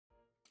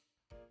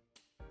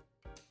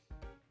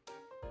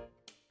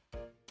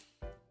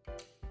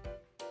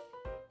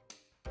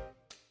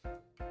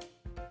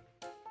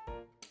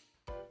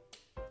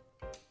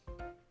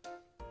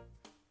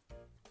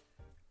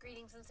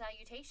Greetings and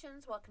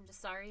salutations. Welcome to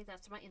Sorry,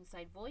 That's My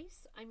Inside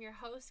Voice. I'm your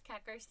host,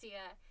 Kat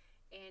Garcia,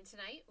 and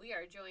tonight we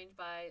are joined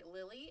by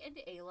Lilly and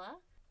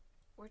Ayla.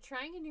 We're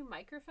trying a new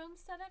microphone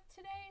setup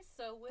today,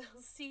 so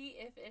we'll see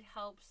if it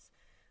helps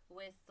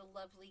with the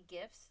lovely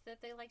gifts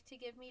that they like to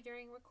give me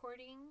during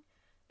recording.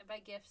 And by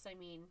gifts, I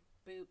mean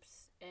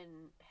boops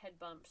and head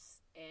bumps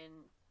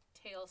and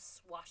tail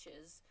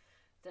swashes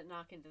that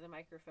knock into the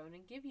microphone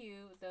and give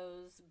you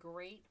those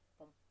great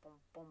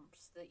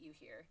bumps that you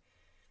hear.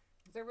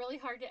 They're really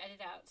hard to edit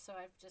out, so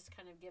I've just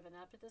kind of given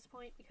up at this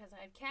point because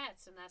I have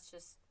cats, and that's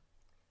just,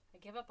 I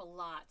give up a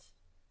lot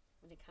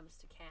when it comes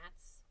to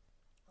cats.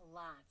 A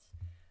lot.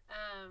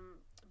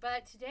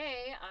 But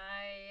today,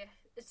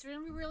 it's going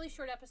to be a really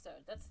short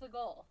episode. That's the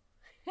goal.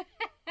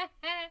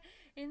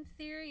 In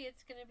theory,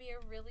 it's going to be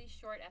a really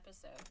short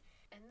episode.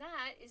 And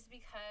that is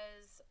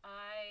because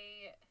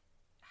I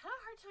had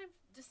a hard time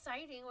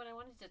deciding what I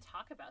wanted to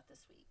talk about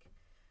this week.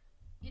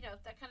 You know,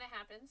 that kind of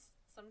happens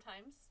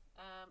sometimes.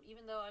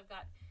 Even though I've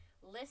got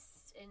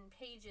lists and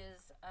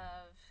pages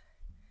of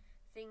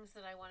things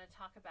that I want to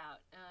talk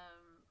about,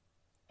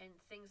 and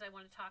things I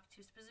want to talk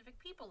to specific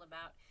people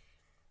about,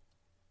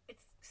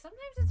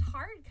 sometimes it's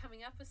hard coming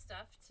up with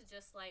stuff to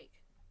just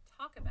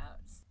talk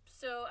about.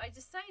 So I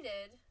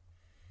decided,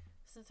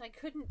 since I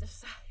couldn't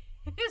decide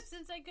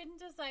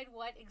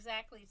what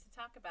exactly to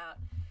talk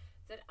about,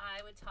 that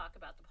I would talk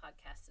about the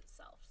podcast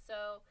itself.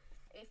 So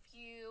if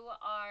you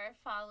are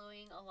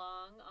following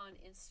along on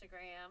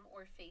Instagram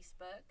or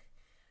Facebook,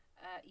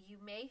 you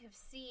may have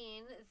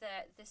seen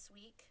that this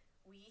week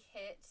we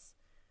hit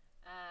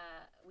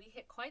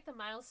quite the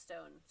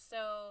milestone.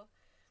 So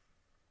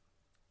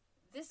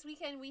this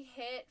weekend we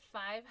hit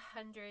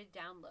 500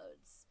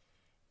 downloads,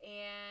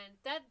 and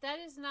that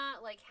is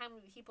not like how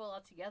many people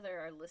altogether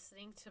are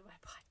listening to my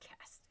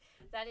podcast.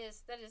 That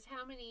is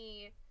how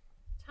many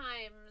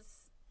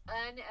times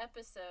an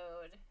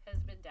episode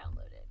has been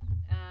downloaded.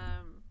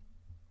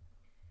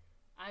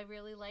 I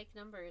really like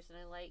numbers, and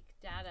I like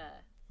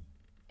data,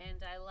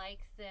 and I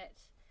like that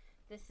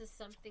this is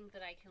something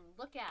that I can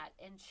look at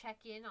and check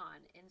in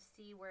on and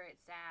see where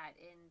it's at,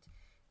 and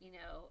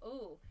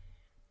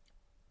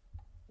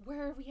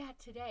where are we at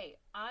today?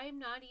 I'm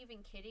not even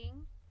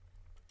kidding.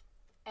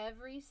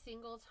 Every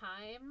single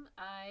time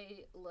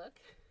I look,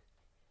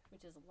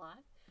 which is a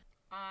lot,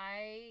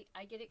 I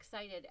get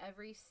excited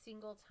every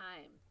single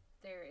time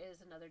there is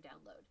another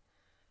download.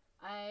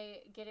 I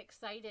get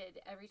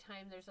excited every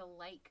time there's a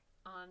like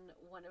on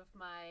one of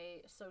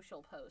my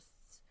social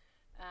posts.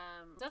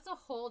 That's a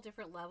whole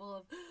different level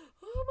of,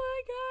 oh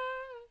my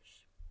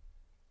gosh.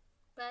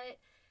 But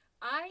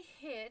I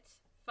hit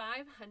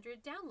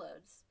 500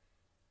 downloads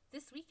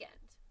this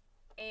weekend.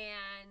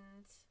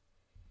 And,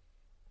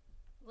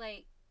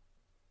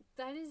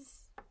 that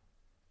is,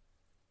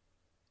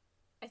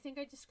 I think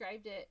I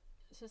described it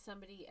to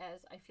somebody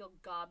as I feel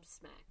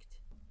gobsmacked.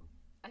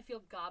 I feel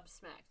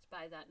gobsmacked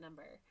by that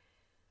number.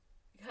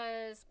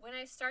 Because when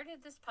I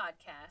started this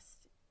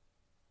podcast,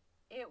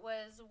 it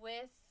was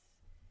with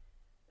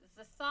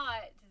the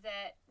thought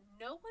that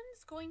no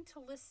one's going to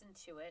listen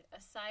to it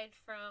aside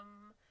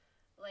from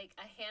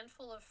a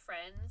handful of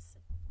friends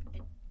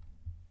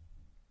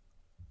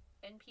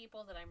and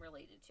people that I'm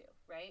related to,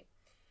 right?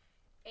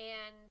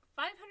 And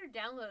 500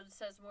 downloads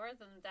says more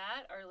than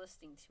that are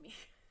listening to me.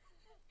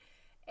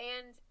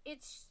 And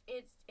it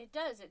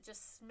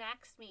just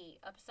smacks me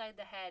upside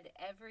the head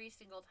every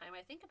single time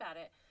I think about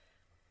it.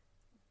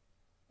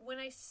 When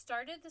I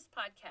started this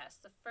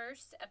podcast, the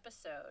first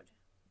episode,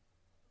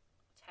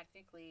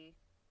 technically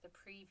the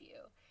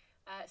preview,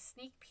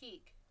 sneak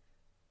peek,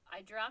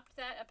 I dropped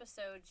that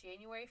episode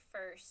January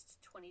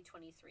 1st,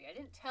 2023. I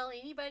didn't tell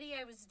anybody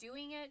I was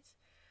doing it.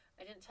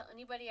 I didn't tell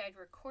anybody I'd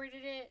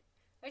recorded it.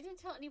 I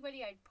didn't tell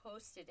anybody I'd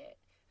posted it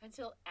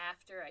until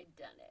after I'd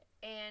done it.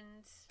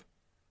 And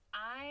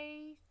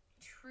I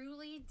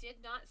truly did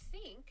not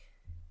think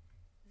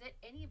that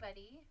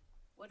anybody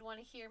would want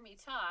to hear me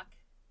talk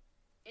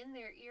in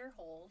their ear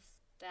holes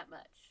that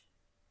much.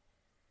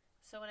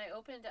 So when I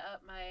opened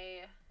up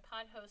my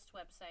Podhost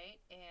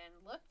website and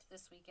looked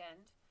this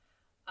weekend,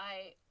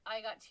 I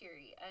got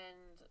teary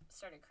and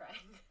started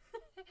crying.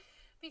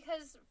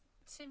 Because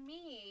to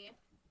me,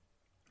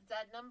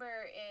 that number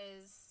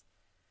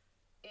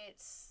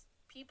it's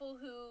people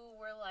who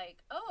were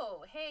like,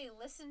 oh, hey,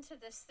 listen to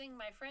this thing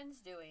my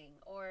friend's doing.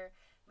 Or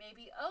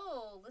maybe,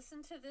 oh,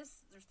 listen to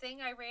this thing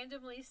I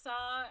randomly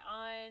saw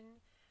on,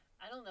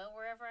 I don't know,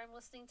 wherever I'm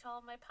listening to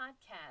all my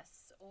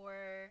podcasts.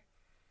 Or,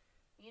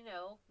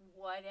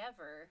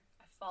 whatever.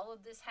 I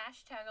followed this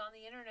hashtag on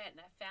the internet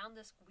and I found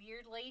this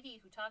weird lady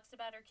who talks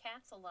about her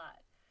cats a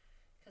lot.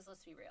 Because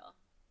let's be real,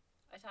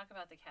 I talk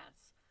about the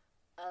cats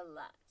a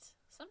lot.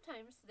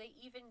 Sometimes they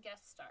even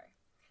guest star.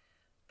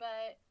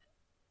 But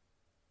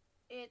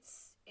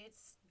it's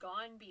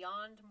gone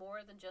beyond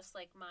more than just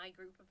my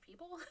group of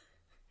people.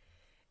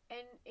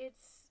 And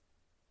it's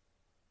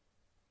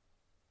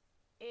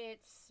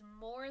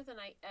more than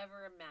I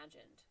ever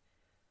imagined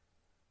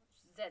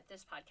that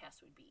this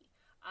podcast would be.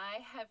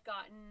 I have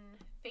gotten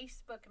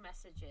Facebook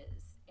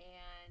messages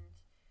and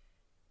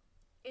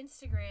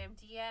Instagram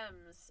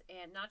DMs,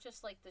 and not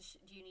just like the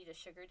do you need a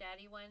sugar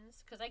daddy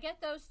ones, because I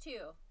get those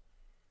too.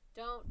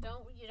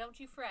 Don't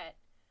you fret.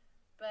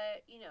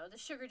 But, you know, the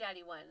sugar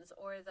daddy ones,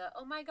 or the,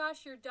 oh my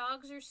gosh, your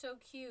dogs are so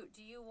cute.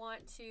 Do you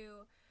want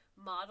to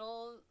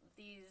model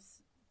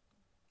these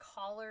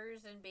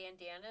collars and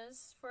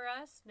bandanas for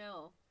us?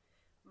 No.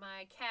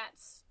 My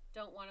cats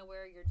don't want to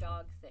wear your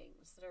dog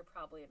things that are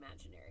probably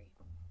imaginary.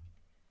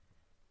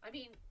 I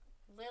mean,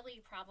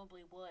 Lily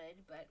probably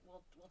would, but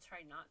we'll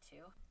try not to.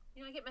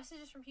 You know, I get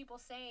messages from people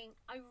saying,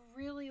 I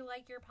really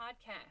like your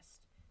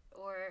podcast.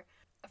 Or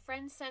a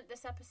friend sent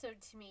this episode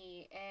to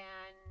me,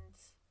 and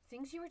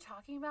things you were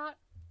talking about,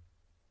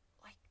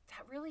 like,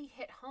 that really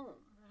hit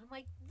home. And I'm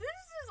like,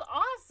 this is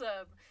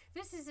awesome.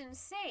 This is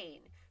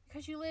insane.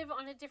 Because you live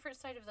on a different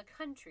side of the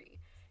country,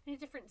 in a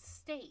different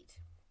state.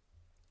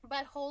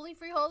 But holy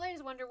free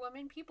holidays, Wonder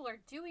Woman, people are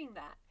doing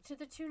that to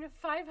the tune of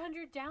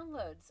 500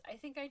 downloads. I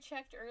think I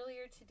checked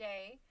earlier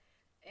today,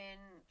 and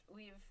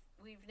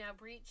we've now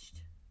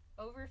breached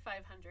over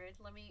 500.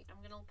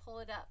 I'm gonna pull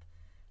it up.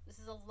 This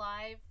is a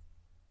live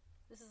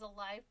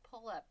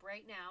pull up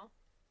right now.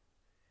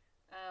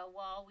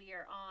 While we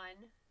are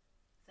on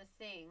the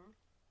thing.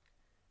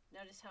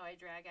 Notice how I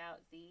drag out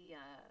the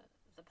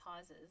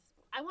pauses.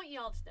 I want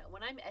y'all to know,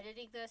 when I'm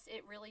editing this,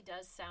 it really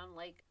does sound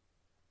like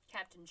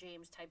Captain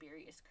James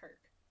Tiberius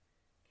Kirk.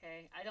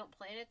 Okay? I don't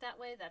plan it that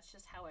way. That's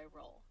just how I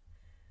roll.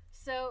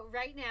 So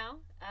right now,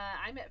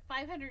 I'm at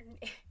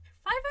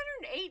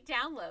 508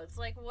 downloads.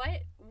 Like,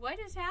 what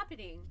is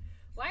happening?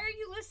 Why are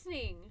you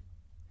listening?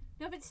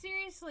 No, but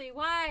seriously,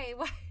 why?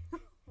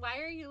 Why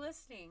are you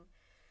listening?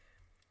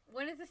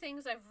 One of the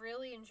things I've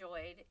really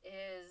enjoyed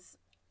is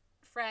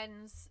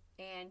friends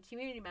and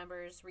community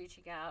members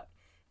reaching out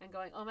and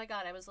going, oh my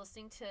God, I was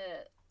listening to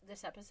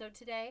this episode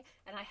today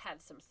and I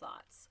had some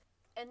thoughts.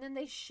 And then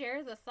they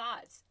share the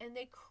thoughts and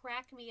they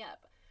crack me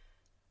up.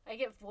 I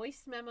get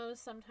voice memos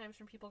sometimes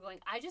from people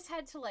going, I just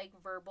had to like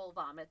verbal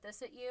vomit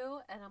this at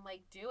you. And I'm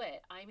like, do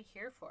it. I'm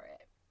here for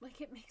it. Like,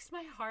 it makes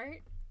my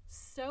heart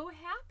so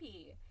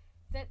happy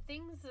that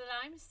things that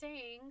I'm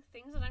saying,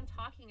 things that I'm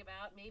talking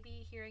about,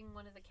 maybe hearing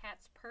one of the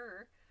cats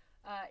purr,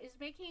 is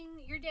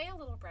making your day a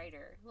little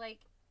brighter.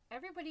 Like,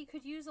 everybody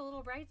could use a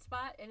little bright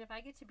spot, and if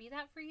I get to be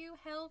that for you,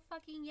 hell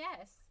fucking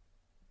yes.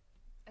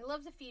 I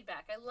love the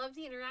feedback. I love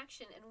the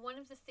interaction, and one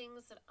of the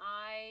things that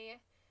I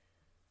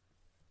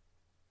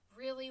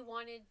really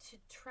wanted to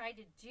try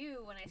to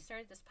do when I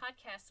started this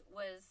podcast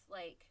was,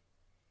 like,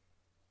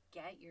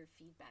 get your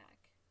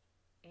feedback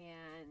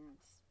and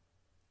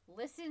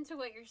listen to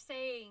what you're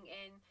saying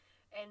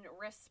and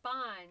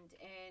respond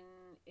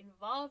and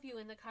involve you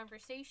in the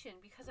conversation,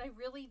 because I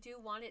really do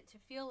want it to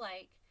feel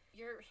like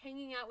you're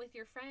hanging out with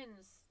your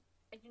friends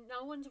and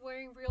no one's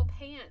wearing real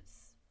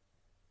pants.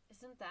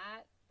 Isn't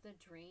that the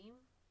dream?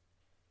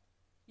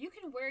 You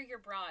can wear your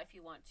bra if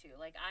you want to.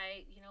 Like,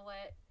 you know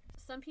what?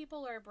 Some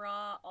people are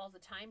bra all the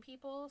time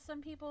people.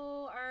 Some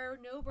people are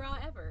no bra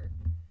ever.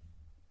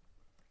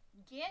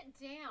 Get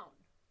down.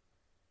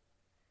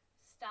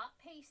 Stop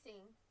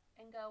pacing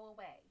and go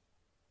away.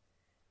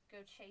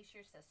 Go chase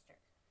your sister.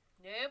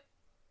 Nope.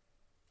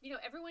 You know,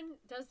 everyone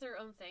does their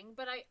own thing,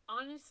 but I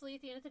honestly,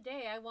 at the end of the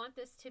day, I want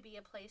this to be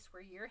a place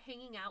where you're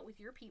hanging out with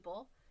your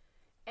people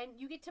and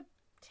you get to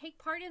take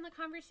part in the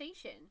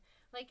conversation.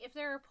 Like, if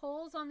there are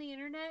polls on the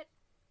internet,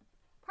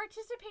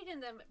 participate in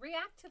them,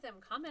 react to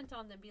them, comment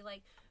on them, be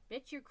like,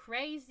 bitch, you're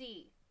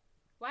crazy.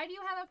 Why do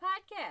you have a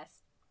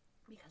podcast?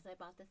 Because I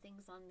bought the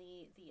things on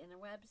the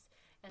interwebs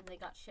and they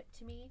got shipped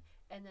to me,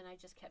 and then I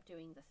just kept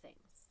doing the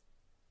things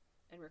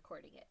and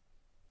recording it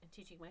and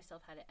teaching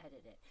myself how to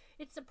edit it.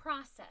 It's a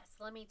process,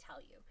 let me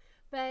tell you.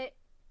 But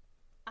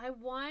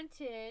I've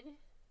wanted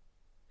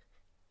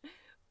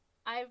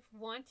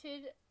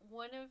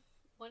one of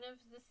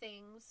the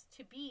things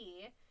to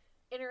be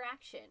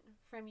interaction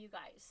from you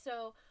guys.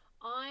 So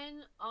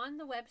on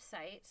the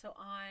website, so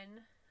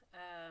on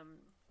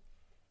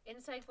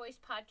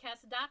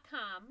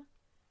InsideVoicePodcast.com,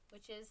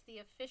 which is the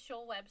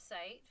official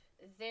website,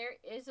 there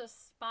is a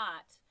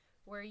spot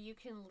where you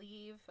can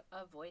leave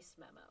a voice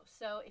memo.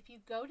 So if you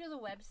go to the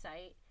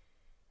website,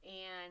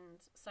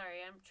 and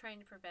sorry, I'm trying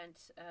to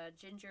prevent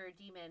Ginger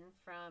Demon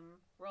from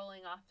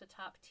rolling off the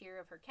top tier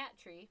of her cat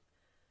tree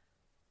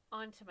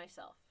onto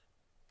myself.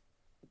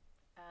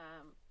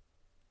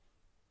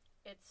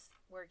 It's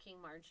working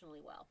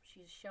marginally well.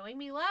 She's showing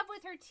me love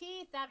with her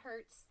teeth. That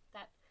hurts.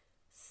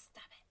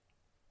 Stop it.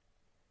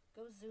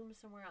 Go zoom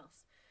somewhere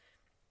else.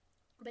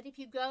 But if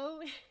you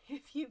go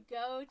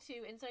to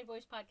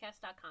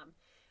InsideVoicePodcast.com,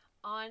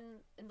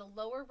 in the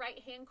lower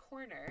right-hand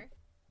corner,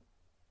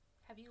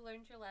 have you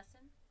learned your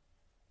lesson?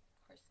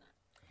 Of course not.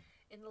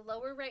 In the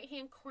lower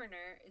right-hand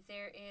corner,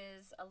 there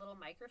is a little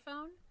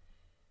microphone.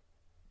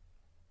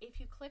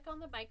 If you click on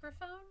the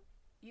microphone,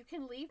 you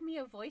can leave me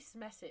a voice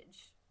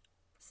message.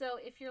 So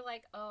if you're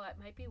like, oh, it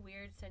might be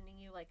weird sending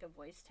you like a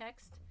voice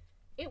text,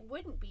 it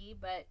wouldn't be,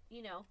 but,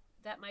 you know,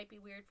 that might be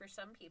weird for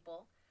some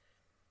people.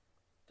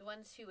 The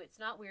ones who it's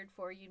not weird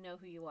for, you know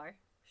who you are.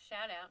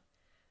 Shout out.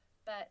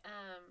 But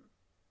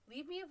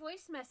leave me a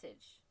voice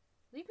message.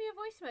 Leave me a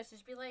voice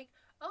message. Be like,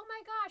 oh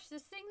my gosh,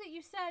 this thing that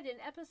you said in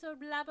episode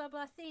blah, blah,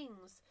 blah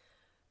things,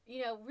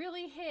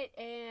 really hit,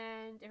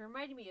 and it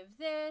reminded me of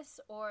this,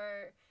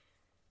 or,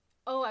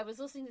 oh, I was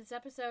listening to this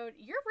episode.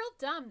 You're real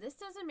dumb. This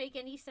doesn't make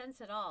any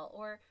sense at all.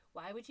 Or,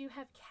 why would you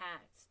have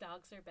cats?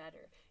 Dogs are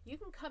better. You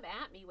can come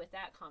at me with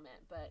that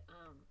comment, but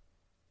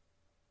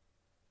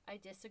I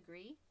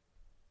disagree.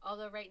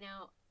 Although right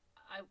now,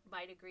 I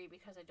might agree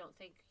because I don't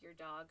think your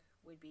dog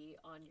would be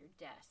on your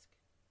desk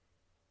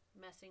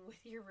messing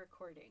with your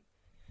recording.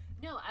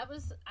 No,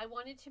 I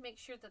wanted to make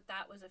sure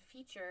that was a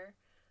feature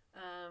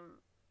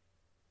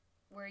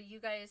where you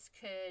guys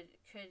could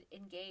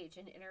engage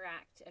and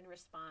interact and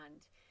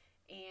respond.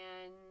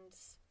 And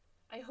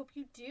I hope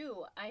you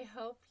do. I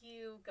hope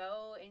you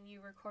go and you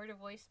record a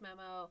voice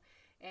memo.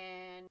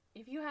 And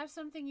if you have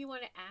something you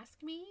want to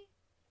ask me,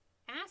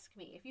 ask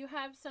me. If you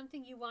have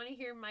something you want to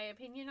hear my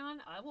opinion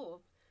on, I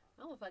will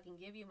fucking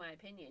give you my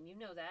opinion. You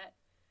know that.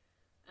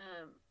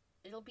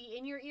 It'll be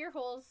in your ear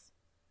holes,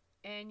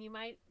 and you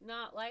might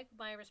not like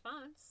my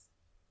response,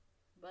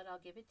 but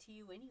I'll give it to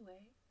you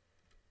anyway.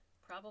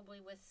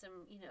 Probably with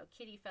some,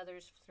 kitty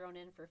feathers thrown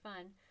in for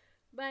fun.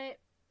 But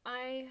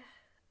I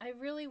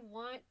really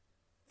want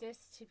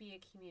this to be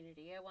a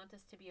community. I want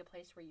this to be a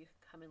place where you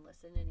can come and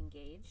listen and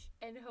engage.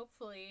 And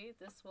hopefully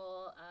this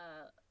will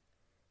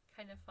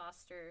kind of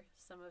foster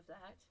some of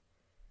that.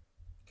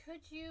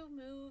 Could you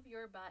move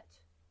your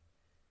butt?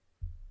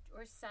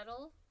 Or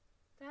settle?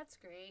 That's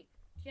great.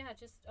 Yeah,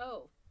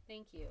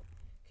 thank you.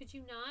 Could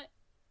you not?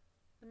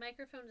 The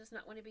microphone does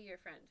not want to be your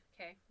friend,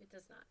 okay? It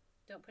does not.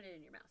 Don't put it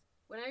in your mouth.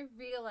 When I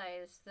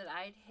realized that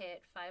I'd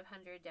hit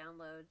 500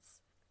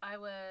 downloads, I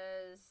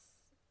was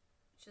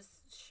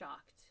just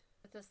shocked.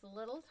 But this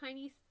little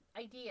tiny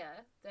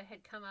idea that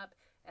had come up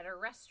at a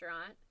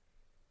restaurant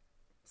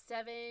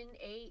 7,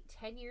 8,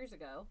 10 years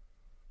ago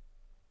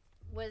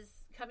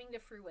was coming to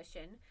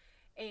fruition,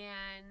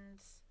 and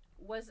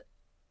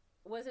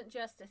wasn't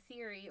just a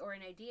theory or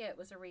an idea. It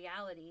was a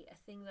reality, a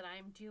thing that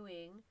I'm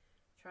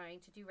trying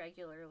to do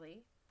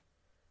regularly.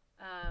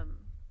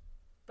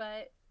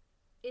 But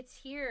it's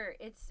here,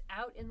 it's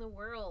out in the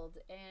world,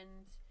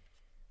 and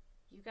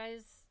you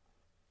guys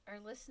are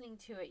listening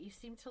to it. You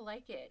seem to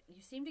like it.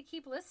 You seem to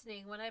keep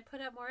listening when I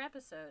put up more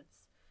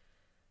episodes.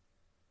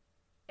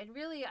 And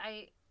really,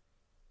 I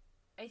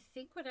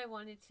think what I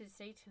wanted to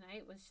say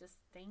tonight was just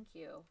thank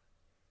you.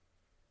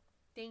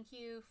 Thank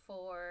you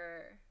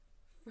for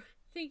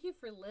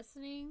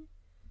listening.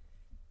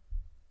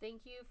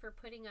 Thank you for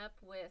putting up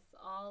with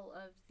all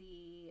of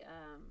the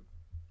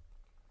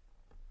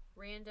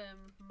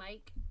random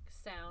mic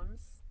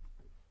sounds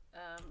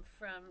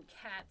from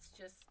cats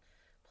just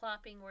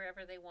plopping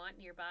wherever they want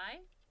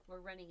nearby or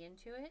running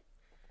into it.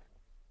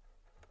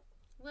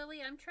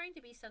 Lily, I'm trying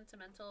to be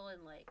sentimental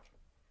and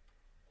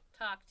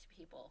talk to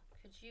people.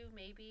 Could you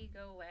maybe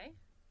go away?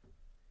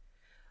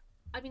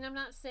 I mean, I'm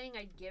not saying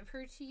I'd give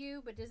her to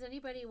you, but does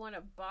anybody want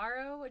to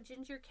borrow a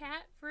ginger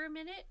cat for a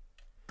minute?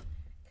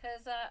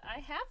 Because I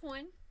have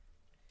one.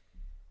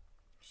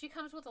 She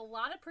comes with a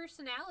lot of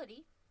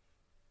personality.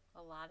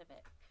 A lot of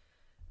it.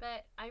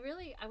 But I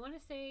want to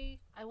say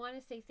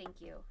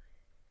thank you.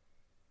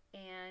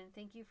 And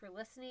thank you for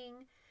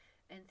listening.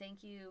 And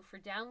thank you for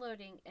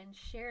downloading and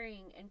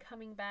sharing and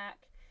coming back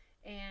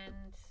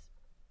and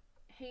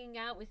hanging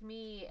out with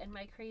me and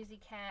my crazy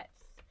cats.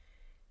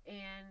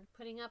 And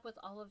putting up with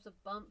all of the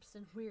bumps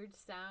and weird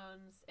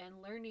sounds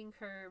and learning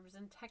curves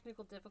and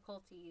technical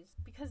difficulties,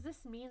 because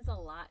this means a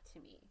lot to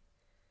me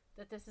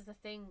that this is a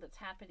thing that's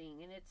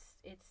happening, and it's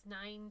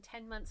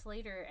 9-10 months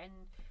later,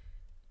 and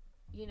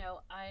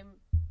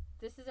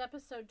this is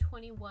episode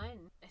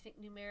 21. I think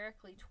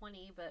numerically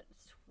 20, but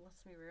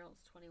let's be real,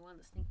 it's 21.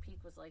 The sneak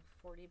peek was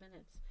 40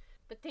 minutes.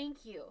 But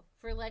thank you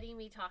for letting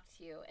me talk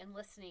to you and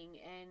listening,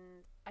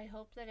 and I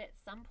hope that at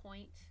some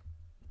point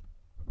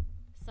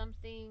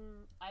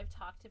something I've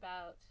talked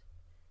about,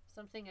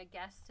 something a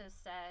guest has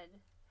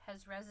said,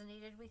 has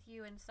resonated with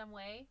you in some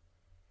way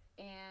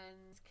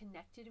and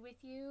connected with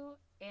you.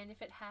 And if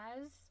it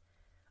has,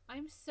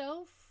 I'm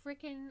so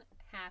freaking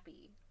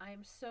happy.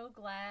 I'm so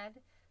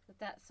glad that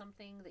that's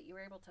something that you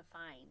were able to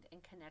find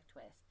and connect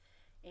with.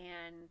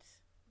 And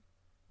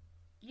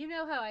you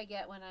know how I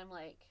get when I'm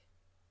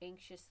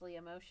anxiously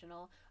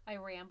emotional. I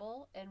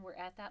ramble, and we're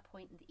at that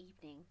point in the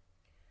evening.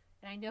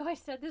 And I know I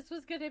said this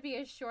was going to be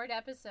a short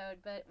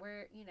episode, but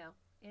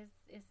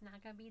it's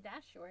not going to be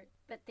that short.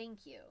 But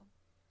thank you.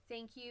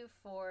 Thank you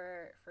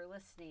for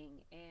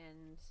listening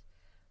and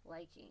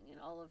liking and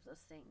all of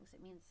those things.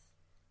 It means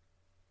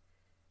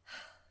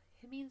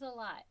a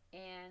lot.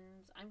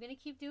 And I'm going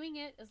to keep doing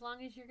it as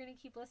long as you're going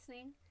to keep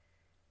listening.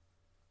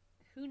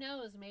 Who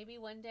knows? Maybe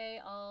one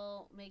day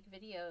I'll make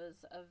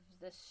videos of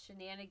this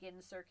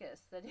shenanigan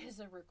circus that is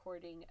a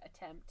recording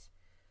attempt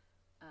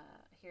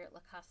here at La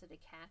Casa de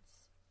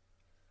Cats.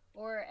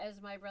 Or,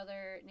 as my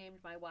brother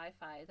named my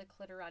Wi-Fi, the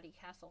Clitorati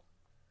Castle.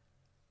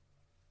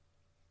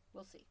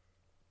 We'll see.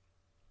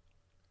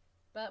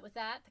 But with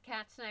that, the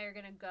cats and I are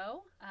going to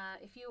go.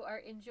 If you are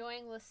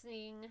enjoying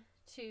listening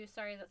to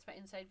Sorry That's My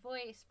Inside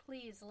Voice.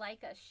 Please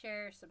like us,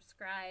 share,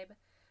 subscribe,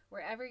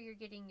 wherever you're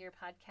getting your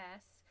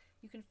podcasts.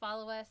 You can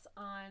follow us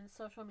on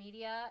social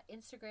media.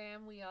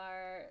 Instagram, we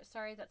are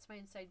Sorry That's My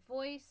Inside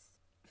Voice.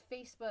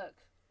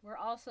 Facebook, we're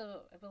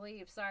also, I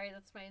believe, Sorry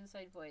That's My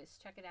Inside Voice.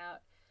 Check it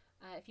out.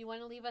 If you want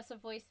to leave us a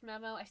voice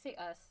memo, I say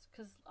us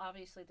because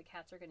obviously the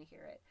cats are going to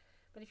hear it.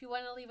 But if you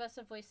want to leave us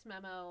a voice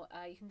memo,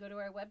 you can go to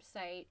our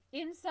website,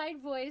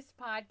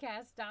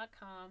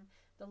 insidevoicepodcast.com.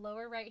 The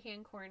lower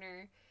right-hand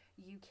corner,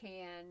 you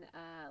can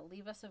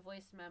leave us a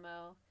voice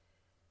memo.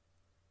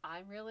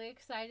 I'm really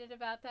excited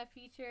about that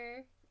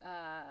feature.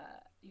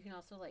 You can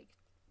also,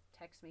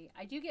 text me.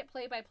 I do get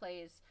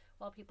play-by-plays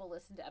while people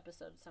listen to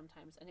episodes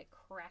sometimes, and it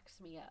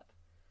cracks me up.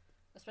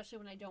 Especially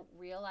when I don't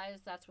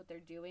realize that's what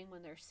they're doing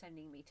when they're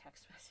sending me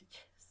text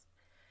messages.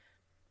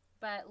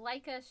 But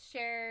like us,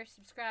 share,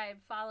 subscribe,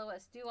 follow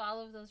us, do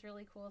all of those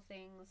really cool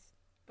things.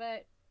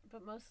 But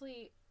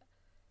mostly,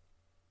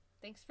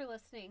 thanks for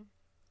listening.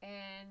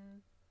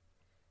 And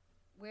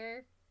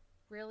we're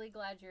really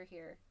glad you're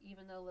here,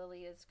 even though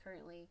Lily is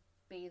currently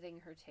bathing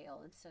her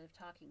tail instead of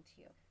talking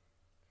to you.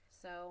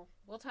 So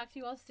we'll talk to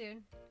you all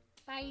soon.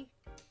 Bye.